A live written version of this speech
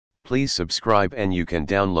Please subscribe and you can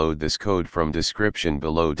download this code from description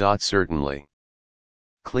below. Certainly.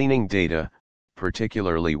 Cleaning data,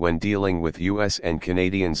 particularly when dealing with US and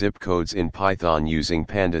Canadian zip codes in Python using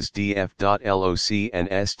Pandas df.loc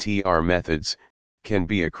and str methods, can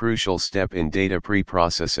be a crucial step in data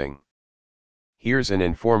preprocessing. Here's an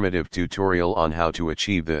informative tutorial on how to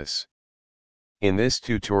achieve this. In this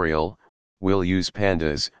tutorial, we'll use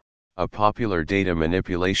Pandas, a popular data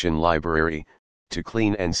manipulation library, to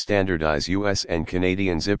clean and standardize US and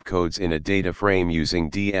Canadian zip codes in a data frame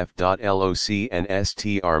using df.loc and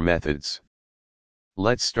str methods.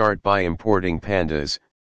 Let's start by importing Pandas,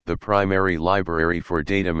 the primary library for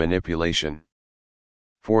data manipulation.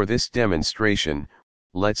 For this demonstration,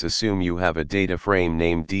 let's assume you have a data frame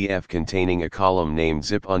named df containing a column named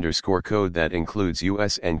zip_code that includes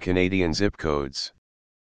US and Canadian zip codes.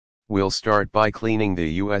 We'll start by cleaning the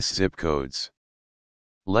US zip codes.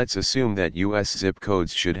 Let's assume that US zip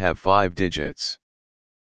codes should have 5 digits.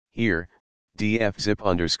 Here, df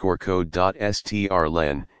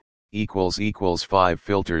zip_code.str.len == 5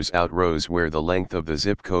 filters out rows where the length of the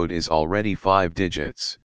zip code is already 5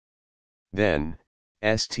 digits. Then,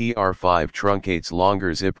 str5 truncates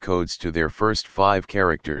longer zip codes to their first 5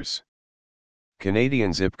 characters.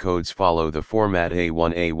 Canadian zip codes follow the format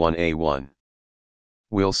A1A1A1.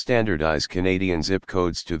 We'll standardize Canadian zip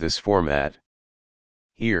codes to this format.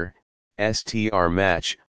 Here, str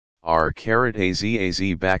match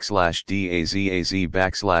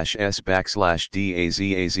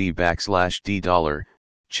r:\dazaz\s\dazaz$d$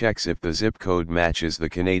 checks if the zip code matches the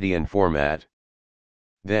Canadian format.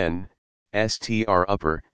 Then, str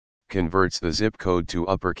upper converts the zip code to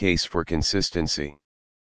uppercase for consistency.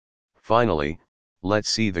 Finally,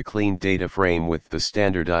 let's see the clean data frame with the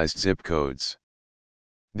standardized zip codes.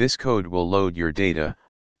 This code will load your data,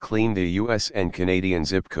 clean the US and Canadian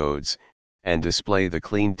zip codes, and display the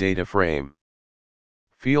clean data frame.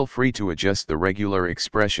 Feel free to adjust the regular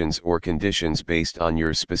expressions or conditions based on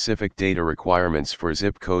your specific data requirements for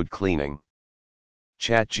zip code cleaning.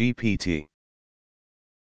 ChatGPT